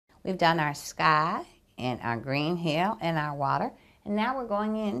We've done our sky and our green hill and our water, and now we're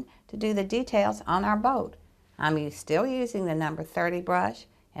going in to do the details on our boat. I'm still using the number 30 brush,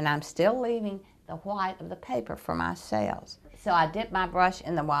 and I'm still leaving the white of the paper for my sails. So I dip my brush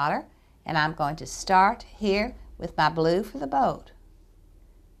in the water, and I'm going to start here with my blue for the boat,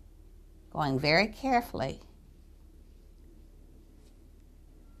 going very carefully.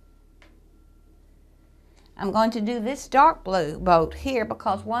 I'm going to do this dark blue boat here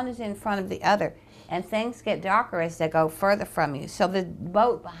because one is in front of the other, and things get darker as they go further from you. So the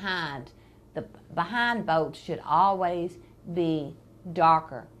boat behind boats should always be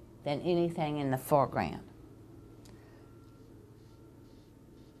darker than anything in the foreground.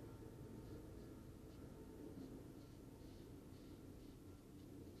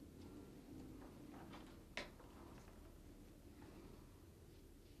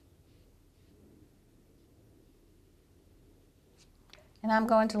 And I'm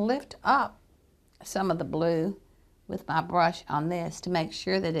going to lift up some of the blue with my brush on this to make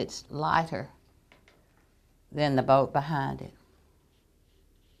sure that it's lighter than the boat behind it.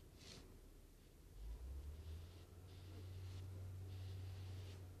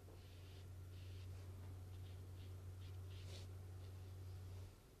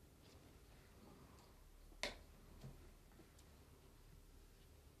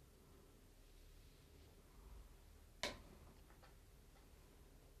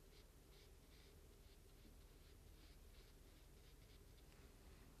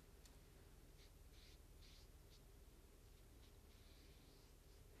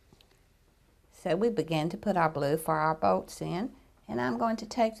 So we begin to put our blue for our boats in, and I'm going to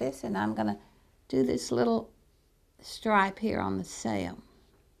take this and I'm going to do this little stripe here on the sail.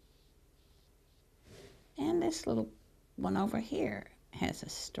 And this little one over here has a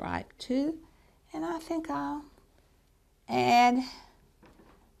stripe too, and I think I'll add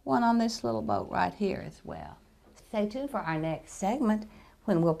one on this little boat right here as well. Stay tuned for our next segment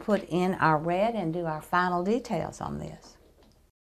when we'll put in our red and do our final details on this.